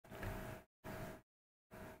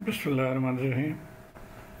बिस्मिल्लाहिर्रहमानिर्रहीम।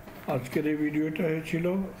 आज के ভিডিওটা ছিল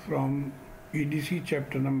फ्रॉम EDC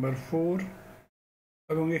চ্যাপ্টার নাম্বার 4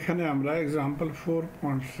 এবং এখানে আমরা एग्जांपल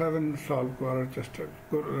 4.7 সলভ করার চেষ্টা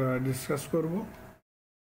ডিসকাস করব।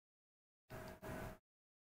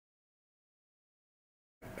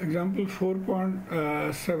 एग्जांपल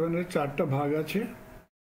 4.7 এর চারটা ভাগ আছে।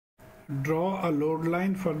 draw a load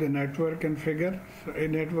line for the network and figure। এই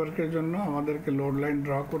নেটওয়ার্কের জন্য আমাদেরকে লোড লাইন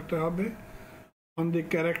ড্র করতে হবে on the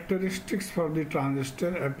characteristics for the transistor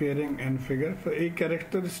appearing in figure। so এই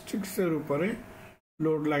characteristics এর উপরে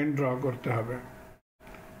load line draw করতে হবে।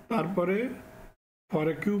 তারপরে for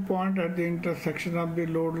a Q point at the intersection of the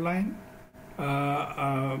load line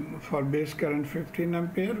for base current 15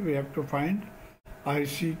 ampere we have to find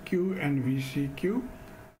ICQ and VCEQ।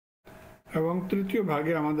 এবং তৃতীয়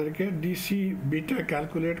ভাগে আমাদেরকে DC বিটা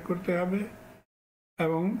ক্যালকুলেট করতে হবে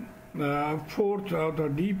এবং फोर्थ অথবা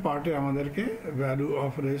ডি পার্টে আমাদেরকে value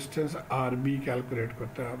of resistance RB calculate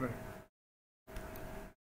করতে হবে।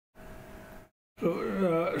 তো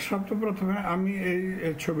সর্বপ্রথমে আমি এই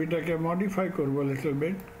ছবিটাকে মডিফাই করব লিটল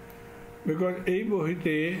বিট, বিকজ এই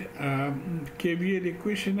বইতে কেভিএল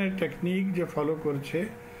ইকুয়েশনের টেকনিক যে ফলো করছে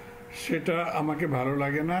সেটা আমাকে ভালো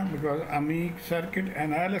লাগে না, বিকজ আমি সার্কিট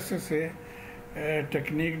অ্যানালাইসিসে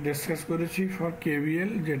টেকনিক ডিসকাস করেছি ফর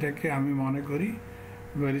কেভিএল, যেটাকে আমি মনে করি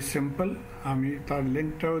ভেরি সিম্পল। আমি তার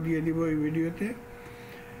লিঙ্কটাও দিয়ে দিব এই ভিডিওতে।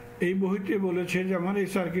 এই বইতে বলেছে যে আমার এই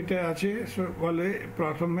সার্কিটে আছে, বলে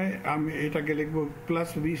প্রথমে আমি এটাকে লিখব প্লাস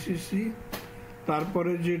ভিসিসি,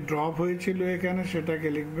 তারপরে যে ড্রপ হয়েছিল এখানে সেটাকে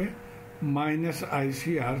লিখবে মাইনাস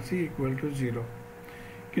ICRC ইকুয়াল টু 0।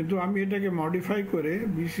 কিন্তু আমি এটাকে মডিফাই করে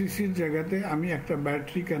ভিসিসির জায়গাতে আমি একটা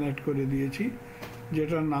ব্যাটারি কানেক্ট করে দিয়েছি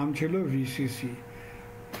যেটার নাম ছিল ভিসিসি।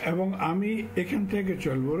 এবং আমি এখান থেকে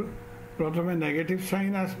চলবো, প্রথমে নেগেটিভ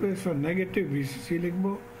সাইন আসবে, সো নেগেটিভ ভিসিসি লিখব।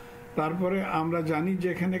 তারপরে আমরা জানি যে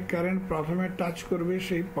এখানে কারেন্ট প্রথমে টাচ করবে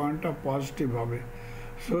সেই পয়েন্টটা পজিটিভ হবে,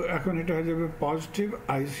 সো এখন এটা হয়ে যাবে পজিটিভ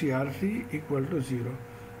ICRC ইকুয়াল টু 0।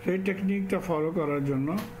 সেই টেকনিকটা ফলো করার জন্য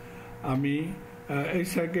আমি এই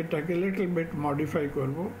সার্কিটটাকে লিটল বিট মডিফাই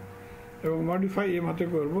করব এবং মডিফাই এর মতো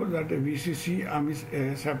করব যাতে ভিসিসি আমি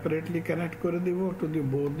সেপারেটলি কানেক্ট করে দিব to the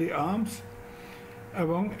both the arms.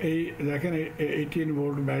 এবং এই দেখেন 18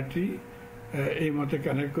 ভোল্ট ব্যাটারি এই মতে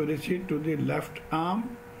কানেক্ট করেছি to the left arm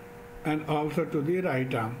and also to the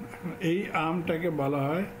right arm. এই আর্মটাকে বলা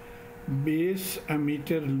হয় বেস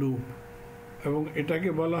এমিটার লুপ এবং এটাকে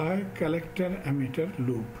বলা হয় কালেক্টর এমিটার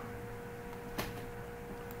লুপ।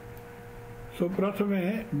 সো প্রথমে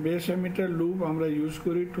বেস এমিটার লুপ আমরা ইউজ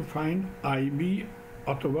করি টু ফাইন্ড IB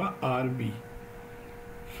অথবা RB।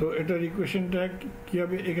 সো এটার ইকুয়েশনটা কি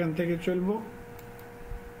হবে, এখান থেকে চলবো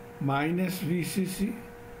minus VCC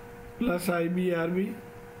plus IBRB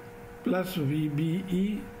plus VBE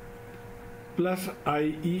plus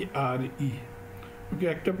IERE। ওকে,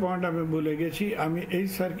 একটা পয়েন্ট আমি ভুলে গেছি, আমি এই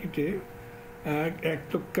সার্কিটে এক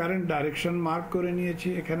তো কারেন্ট ডাইরেকশন মার্ক করে নিয়েছি,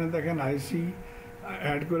 এখানে দেখেন IC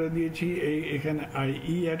অ্যাড করে দিয়েছি, এখানে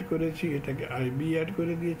IE অ্যাড করেছি, এটাকে IB অ্যাড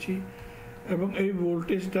করে দিয়েছি এবং এই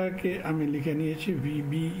ভোল্টেজটাকে আমি লিখে নিয়েছি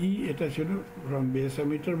VBE, এটা ছিল ফ্রম বেস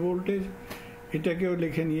এমিটার ভোল্টেজ। এটাকেও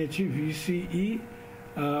লিখে নিয়েছি VCE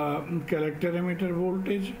কালেক্টর এমিটার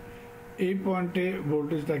ভোল্টেজ। এই পয়েন্টে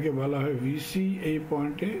ভোল্টেজটাকে বলা হয় VC, এই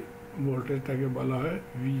পয়েন্টে ভোল্টেজটাকে বলা হয়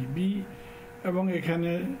VB এবং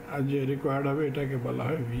এখানে যে রিকোয়ার্ড হবে এটাকে বলা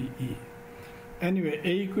হয় VE। এনিওয়ে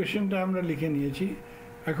এই ইকুয়েশনটা আমরা লিখে নিয়েছি।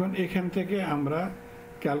 এখন এখান থেকে আমরা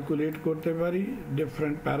ক্যালকুলেট করতে পারি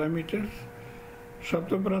ডিফারেন্ট প্যারামিটারস।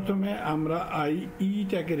 সর্বপ্রথমে আমরা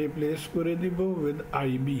IEটাকে রিপ্লেস করে দিব উইথ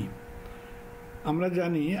IB। আমরা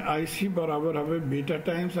জানি IC বরাবর হবে বেটা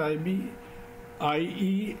Times IB।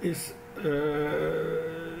 IE is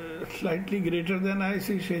slightly greater than IC,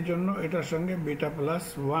 সেই জন্য এটার সঙ্গে বেটা প্লাস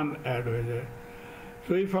 1 অ্যাড হয়ে যায়।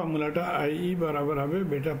 তো এই ফর্মুলাটা IE বরাবর হবে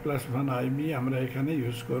বেটা প্লাস 1 IB আমরা এখানে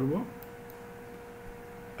ইউজ করব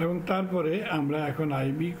এবং তারপরে আমরা এখন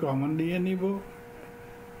IB কমন নিয়ে নিব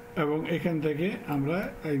এবং এখান থেকে আমরা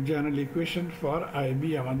জেনারেল ইকুয়েশন ফর IB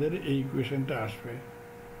আমাদের এই ইকুয়েশনটা আসবে।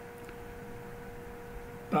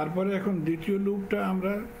 তারপরে এখন দ্বিতীয় লুপটা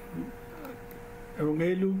আমরা, এবং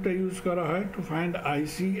এই লুপটা ইউজ করা হয় to find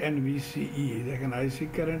IC and VCE। দেখেন IC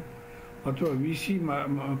কারেন্ট অথবা VC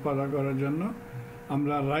পদা করার জন্য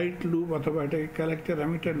আমরা রাইট লুপ অথবা এটাকে কালেক্টর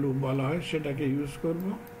এমিটার লুপ বলা হয় সেটাকে ইউজ করব।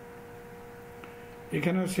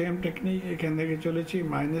 এখানেও সেম টেকনিক, এখান থেকে চলেছি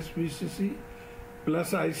minus VCC plus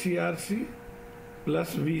ICRC plus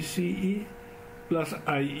VCE plus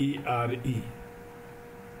IERE।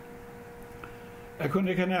 এখন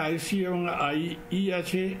এখানে IC এবং IE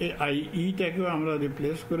আছে, এই IEটাকেও আমরা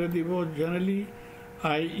রিপ্লেস করে দিব। Generally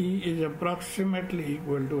IE is approximately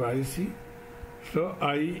equal to IC. So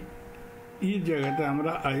IE জায়গাতে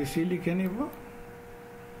আমরা IC লিখে নিব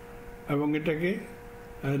এবং এটাকে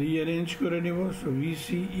রিঅ্যারেঞ্জ করে নিব। সো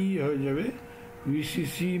VCE হয়ে যাবে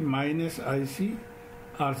VCC minus IC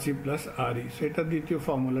RC plus RE। সেটা দ্বিতীয়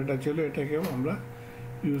ফর্মুলাটা ছিল, এটাকেও আমরা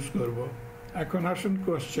ইউজ করব। এখন আসুন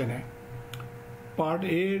কোশ্চেনে। Part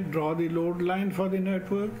A, draw the load line for the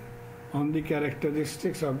network on the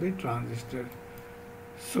characteristics of the transistor.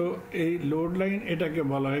 So এই লোড লাইন এটাকে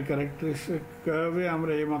বলা হয় ক্যারেক্টারিস্টিক কার্ভে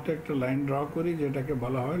আমরা এই মতো একটা লাইন ড্র করি যেটাকে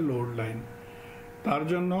বলা হয় লোড লাইন। তার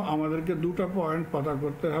জন্য আমাদেরকে দুটো পয়েন্ট পতা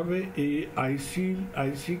করতে হবে, এই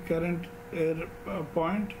আইসি কারেন্ট এর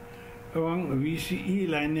পয়েন্ট এবং VCE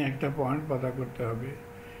লাইনে একটা পয়েন্ট পতা করতে হবে।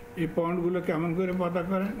 এই পয়েন্টগুলো কেমন করে পতা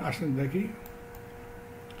করেন আসুন দেখি।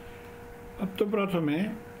 তো প্রথমে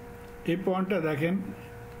এই পয়েন্টটা দেখেন,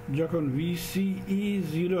 যখন VCE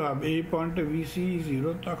 0 হবে, এই পয়েন্টে VCE 0,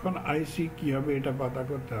 তখন IC কি হবে এটা পতা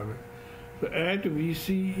করতে হবে। তো at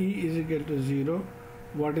VCE is equal to 0,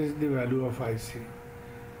 what is the value of IC?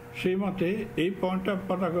 সেই মতে এই পয়েন্টটা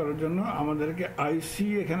পতা করার জন্য আমাদেরকে IC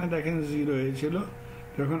এখানে দেখেন 0 হয়েছিল,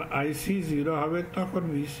 যখন IC 0 হবে তখন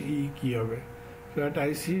VCE কি হবে। So at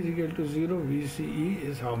IC is equal to 0, VCE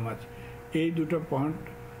is how much? এই দুটো পয়েন্ট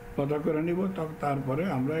পতা করে নিব, তারপরে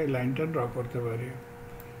আমরা এই লাইনটা ড্র করতে পারি।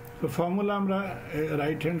 তো ফর্মুলা আমরা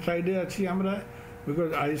রাইট হ্যান্ড সাইডে আছি আমরা, বিকজ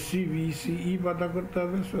IC VCE পতা করতে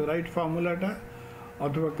হবে। সো রাইট ফর্মুলাটা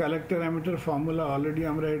অথবা কালেক্টর অ্যামিটার ফর্মুলা অলরেডি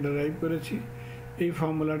আমরা ডেরাইভ করেছি, এই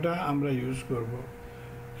ফর্মুলাটা আমরা ইউজ করব।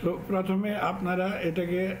 সো প্রথমে আপনারা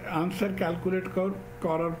এটাকে আনসার ক্যালকুলেট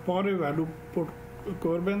করার পরে ভ্যালু পুট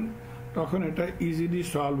করবেন, তখন এটা ইজিলি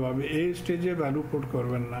সলভ হবে। এই স্টেজে ভ্যালু পুট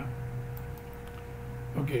করবেন না।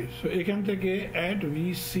 ওকে, সো এখান থেকে অ্যাট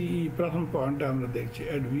VCE প্রথম পয়েন্টটা আমরা দেখছি,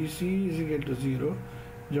 at VCE is equal to 0,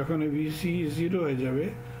 যখন VCE 0 হয়ে যাবে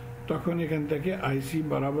তখন এখান থেকে IC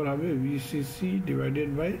বরাবর হবে VCC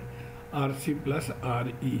divided by RC plus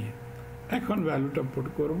RE। এখন ভ্যালুটা পুট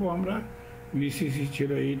করব আমরা। VCC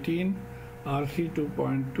ছিল 18, RC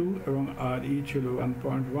 2.2 এবং RE ছিল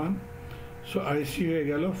 1.1। সো IC হয়ে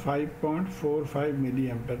গেল 5.45 মিলি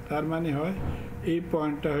অ্যাম্পিয়ার। তার মানে হয় এই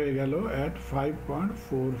পয়েন্টটা হয়ে গেল অ্যাট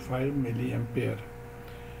 5.45 মিলি অ্যাম্পিয়ার।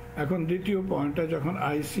 এখন দ্বিতীয় পয়েন্টটা যখন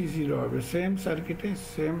IC 0 হবে, সেম সার্কিটে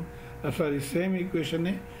সেম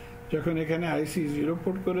ইকুয়েশনে যখন এখানে IC 0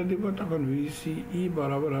 পুট করে দিব তখন VCE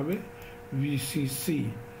বরাবর হবে VCC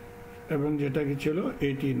এবং যেটা কি ছিল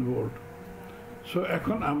 18 ভোল্ট। সো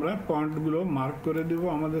এখন আমরা পয়েন্টগুলো মার্ক করে দিব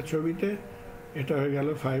আমাদের ছবিতে। এটা হয়ে গেল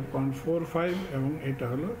 5.45 এবং এটা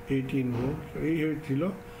হলো 18 ভোল্ট। এই হয়েছিল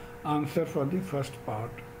answer for the first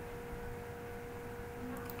part.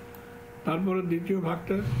 তারপরে দ্বিতীয়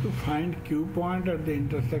ভাগটা, to find Q point at the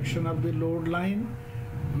intersection of the load line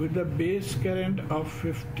with the base current of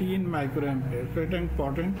 15 microampere. তো এটা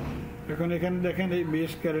ইম্পর্টেন্ট। এখন এখানে দেখেন এই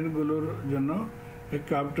বেস কারেন্টগুলোর জন্য এই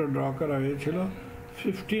কার্ভটা ড্র করা হয়েছিল।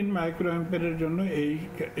 15 মাইক্রোঅ্যাম্পিয়ারের জন্য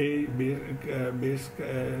এই বেস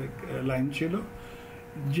লাইন ছিল,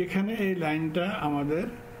 যেখানে এই লাইনটা আমাদের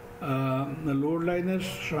লোড লাইনের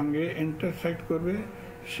সঙ্গে ইন্টারসেক্ট করবে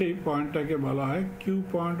সেই পয়েন্টটাকে বলা হয় কিউ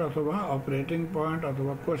পয়েন্ট অথবা অপারেটিং পয়েন্ট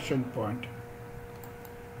অথবা কোশ্চেন পয়েন্ট।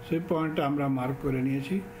 সেই পয়েন্টটা আমরা মার্ক করে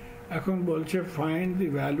নিয়েছি। এখন বলছে find the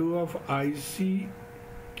value of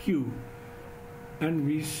ICQ and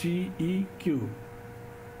VCEQ।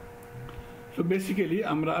 তো বেসিক্যালি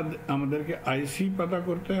আমাদেরকে IC পতা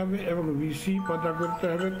করতে হবে এবং VC পতা করতে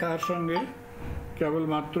হবে, তার সঙ্গে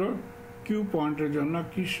কেবলমাত্র কিউ পয়েন্টের জন্য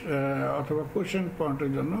অথবা কোশ্চেন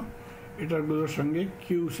পয়েন্টের জন্য এটাগুলোর সঙ্গে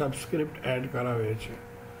কিউ সাবস্ক্রিপ্ট অ্যাড করা হয়েছে।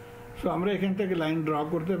 সো আমরা এখান থেকে লাইন ড্র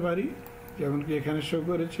করতে পারি, যেমন কি এখানে শো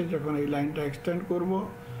করেছে। যখন এই লাইনটা এক্সটেন্ড করব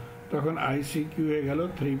তখন ICQ হয়ে গেল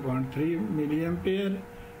 3.3 মিলি অ্যাম্পিয়ার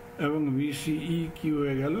এবং VCEQ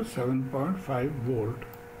হয়ে গেল 7.5 ভোল্ট।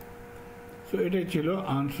 সো এটাই ছিল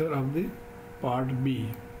answer of the part B.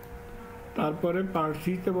 তারপরে পার্ট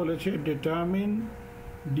সিতে বলেছে determine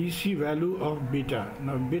DC value of beta.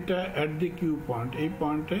 না, beta at the Q point, এই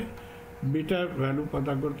পয়েন্টে বিটার ভ্যালু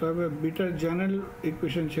পতা করতে হবে। বিটার জেনারেল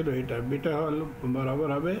ইকুয়েশন ছিল এটা, বিটা হল বরাবর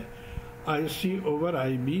হবে IC ওভার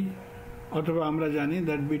IB, অথবা আমরা জানি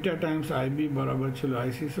দ্যাট বিটা টাইমস IB বরাবর ছিল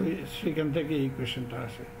IC। সো সেখান থেকে এই ইকুয়েশনটা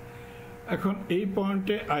আসে। এখন এই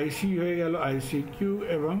পয়েন্টে IC হয়ে গেল ICQ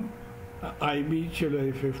এবং IB ছিল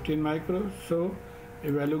এই 15 মাইক্রো। সো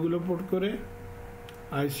এই ভ্যালুগুলো পুট করে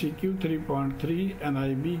ICQ 3.3 and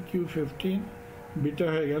IBQ 15, বিটা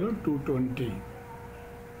হয়ে গেল 220।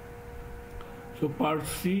 সো পার্ট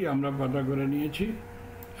সি আমরা পতা করে নিয়েছি।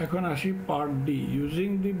 এখন আসি part D. Using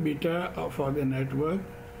the beta for the network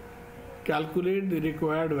calculate the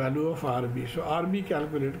required value of আরবি। সো আরবি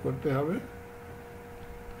ক্যালকুলেট করতে হবে।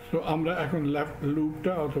 সো আমরা এখন লেফট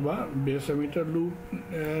লুপটা অথবা বেস এমিটার লুপ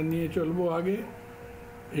নিয়ে চলবো আগে।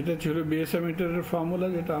 এটা ছিল বেস এমিটারের ফর্মুলা,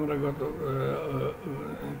 যেটা আমরা গত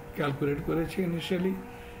ক্যালকুলেট করেছি ইনিশিয়ালি।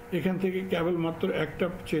 এখান থেকে কেবলমাত্র একটা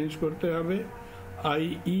চেঞ্জ করতে হবে,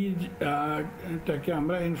 টাকে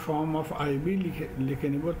আমরা ইন ফর্ম অফ আইবি লিখে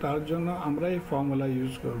নিব। তার জন্য আমরা এই ফর্মুলা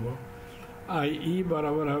ইউজ করব। আই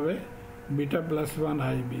বরাবর হবে বিটা প্লাস 1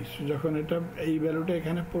 আইবি। যখন এটা এই ভ্যালুটা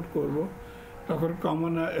এখানে পুট করব, তখন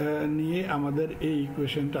কমন নিয়ে আমাদের এই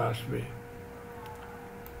ইকুয়েশনটা আসবে।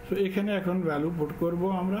 তো এখানে এখন ভ্যালু পুট করব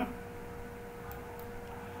আমরা।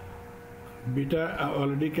 বিটা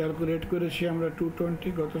অলরেডি ক্যালকুলেট করেছি আমরা 220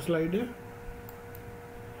 গত স্লাইডে।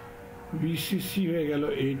 VCC হয়ে গেল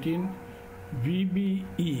 18।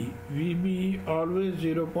 VBE always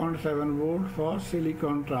 0.7 volt for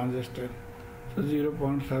silicon transistor, so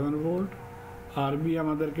 0.7 volt। RB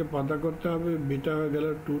আমাদেরকে পতা করতে হবে, বিটা হয়ে গেল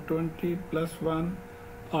 220 প্লাস 1,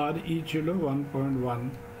 RE ছিল 1.1।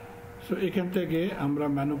 সো এখান থেকে আমরা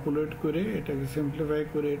ম্যানিপুলেট করে এটাকে সিম্পলিফাই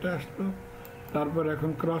করে এটা আসলো। তারপর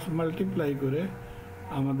এখন ক্রস মাল্টিপ্লাই করে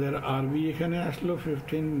আমাদের আরবি এখানে আসলো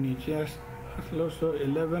 15, নিচে আসলো। সো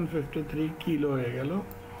 1153 কিলো হয়ে গেল।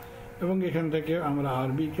 এবং এখান থেকে আমরা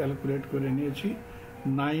আরবি ক্যালকুলেট করে নিয়েছি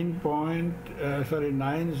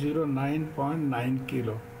 909.9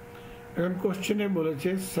 কিলো। এখন কোশ্চেনে বলেছে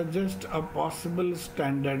সাজেস্ট আ পসিবল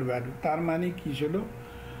স্ট্যান্ডার্ড ভ্যালু। তার মানে কি ছিল,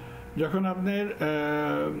 যখন আপনার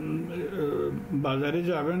বাজারে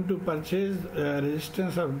যাবেন two purchase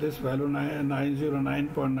resistance of this value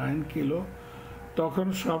 909.9 kilo, তখন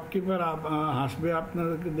শপকিপার হাসবে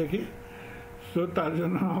আপনাদেরকে দেখে। সো তার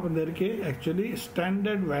জন্য আমাদেরকে actually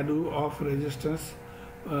standard value of resistance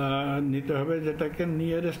নিতে হবে, যেটাকে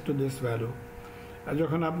নিয়ারেস্ট টু দিস ভ্যালু। আর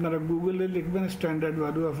যখন আপনারা গুগলে লিখবেন স্ট্যান্ডার্ড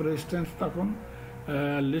ভ্যালু অফ রেজিস্ট্যান্স, তখন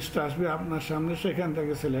লিস্ট আসবে আপনার সামনে, সেখান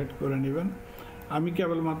থেকে সিলেক্ট করে নেবেন। আমি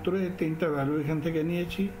কেবলমাত্র এই 3টা ভ্যালু এখান থেকে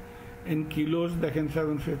নিয়েছি। ইন কিলোজ দেখেন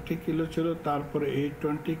 750 কিলো ছিল, তারপরে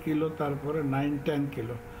 820 কিলো, তারপরে 910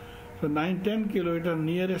 কিলো। তো 910 কিলো এটা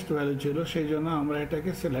নিয়ারেস্ট ভ্যালু ছিল, সেই জন্য আমরা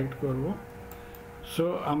এটাকে সিলেক্ট করব। সো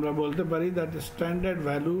আমরা বলতে পারি that standard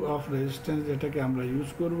value of resistance যেটাকে আমরা ইউজ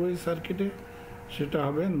করবো এই সার্কিটে, সেটা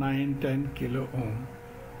হবে 910 কিলো ওম।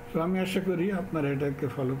 তো আমি আশা করি আপনারা এটাকে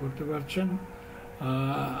ফলো করতে পারছেন।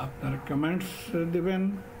 আপনারা কমেন্টস দেবেন,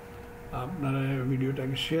 আপনারা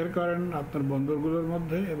ভিডিওটাকে শেয়ার করেন আপনার বন্ধুগুলোর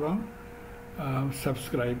মধ্যে এবং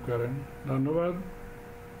সাবস্ক্রাইব করেন। ধন্যবাদ।